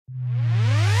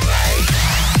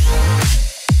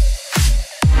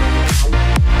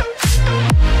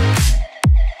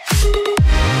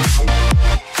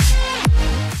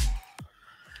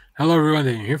Hello everyone,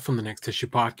 Daniel here from the Next Issue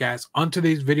Podcast. On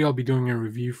today's video, I'll be doing a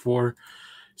review for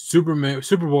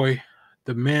SuperBoy,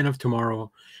 The Man of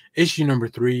Tomorrow, issue number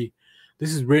 3.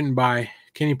 This is written by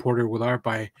Kenny Porter with art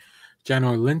by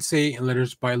Jahnoy, Lindsay, and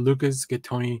letters by Lucas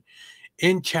Gattoni.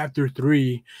 In chapter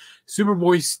 3,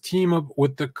 SuperBoy's team up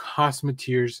with the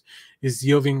Cosmeteers is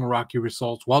yielding rocky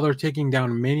results. While they're taking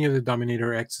down many of the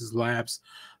Dominator X's labs,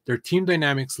 their team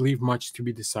dynamics leave much to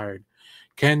be desired.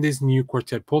 Can this new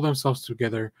quartet pull themselves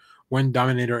together when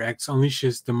Dominator X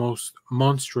unleashes the most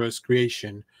monstrous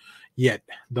creation yet,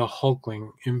 the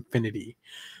Hulkling Infinity?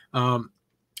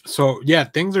 So yeah,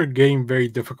 things are getting very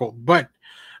difficult. But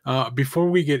before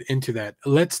we get into that,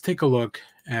 let's take a look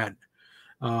at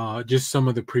just some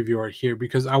of the preview art here,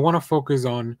 because I want to focus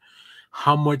on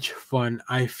how much fun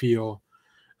I feel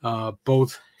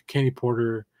both Kenny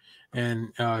Porter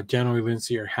and Jahnoy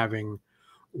Lindsay are having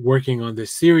working on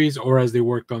this series, or as they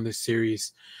worked on this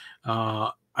series.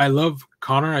 I love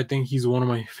Connor. I think he's one of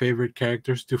my favorite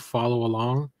characters to follow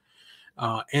along.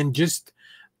 And just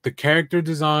the character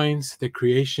designs, the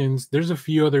creations. There's a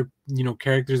few other,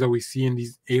 characters that we see in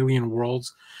these alien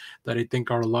worlds that I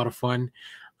think are a lot of fun.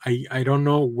 I don't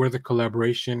know where the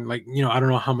collaboration, I don't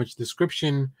know how much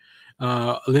description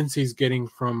Lindsay's getting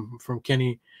from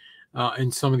Kenny in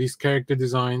some of these character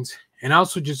designs. And I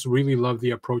also just really love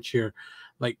the approach here.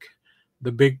 Like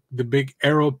the big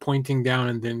arrow pointing down,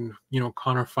 and then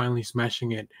Connor finally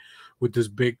smashing it with this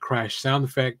big crash sound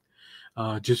effect,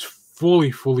 just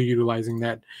fully utilizing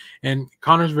that. And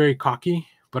Connor's very cocky,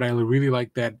 but I really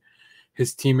like that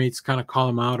his teammates kind of call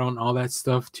him out on all that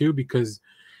stuff too, because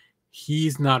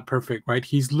he's not perfect, right?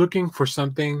 He's looking for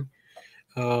something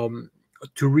to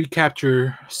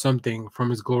recapture something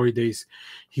from his glory days.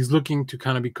 He's looking to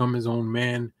kind of become his own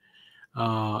man,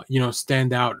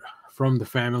 stand out from the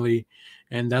family,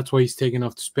 and that's why he's taken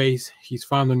off to space. He's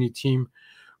found a new team,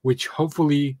 which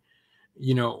hopefully,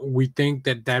 we think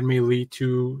that may lead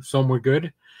to somewhere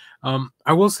good.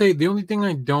 I will say the only thing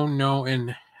I don't know,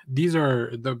 and these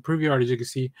are the preview art, as you can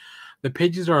see, the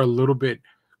pages are a little bit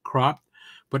cropped,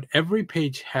 but every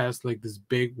page has like this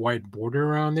big white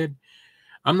border around it.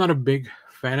 I'm not a big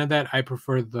fan of that. I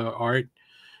prefer the art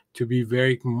to be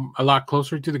a lot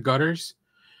closer to the gutters.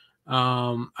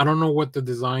 I don't know what the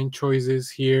design choice is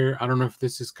here. I don't know if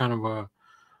this is kind of a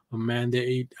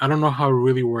mandate. I don't know how it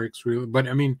really works, but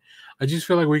I mean, I just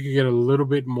feel like we could get a little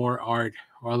bit more art,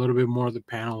 or a little bit more of the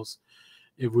panels,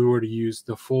 if we were to use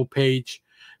the full page,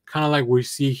 kind of like we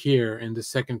see here in the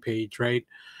second page, right?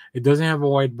 It doesn't have a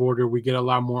white border. We get a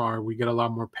lot more art. We get a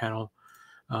lot more panel.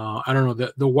 I don't know.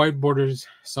 The white borders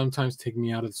sometimes take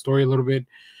me out of the story a little bit.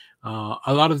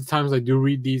 A lot of the times I do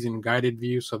read these in guided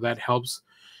view, so that helps.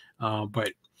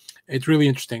 But it's really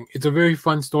interesting. It's a very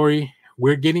fun story.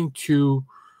 We're getting to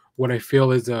what I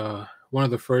feel is one of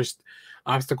the first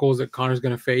obstacles that Connor's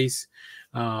going to face,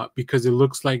 because it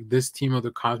looks like this team of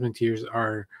the Cosmeteers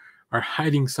are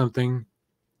hiding something,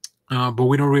 but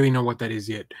we don't really know what that is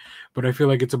yet. But I feel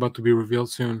like it's about to be revealed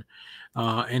soon.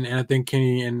 And I think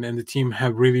Kenny and the team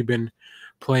have really been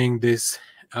playing this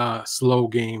slow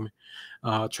game,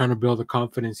 trying to build the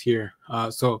confidence here.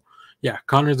 So yeah,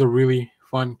 Connor's a really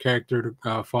fun character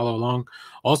to follow along.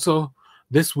 Also,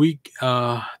 this week,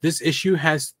 this issue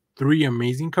has 3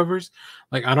 amazing covers.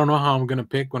 I don't know how I'm gonna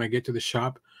pick when I get to the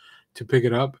shop to pick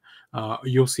it up.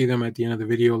 You'll see them at the end of the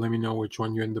video. Let me know which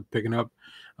one you end up picking up.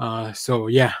 So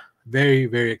yeah,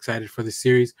 very excited for this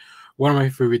series. One of my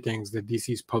favorite things that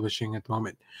DC is publishing at the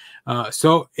moment.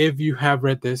 So if you have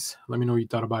read this, let me know what you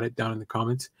thought about it down in the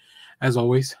comments. As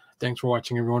always, thanks for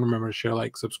watching, everyone. Remember to share,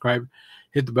 like, subscribe,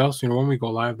 hit the bell so you know when we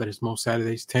go live. That is most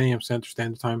Saturdays, 10 a.m. Central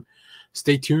Standard Time.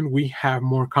 Stay tuned. We have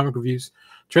more comic reviews,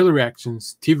 trailer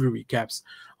reactions, TV recaps,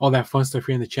 all that fun stuff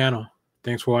here on the channel.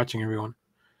 Thanks for watching, everyone.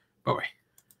 Bye-bye.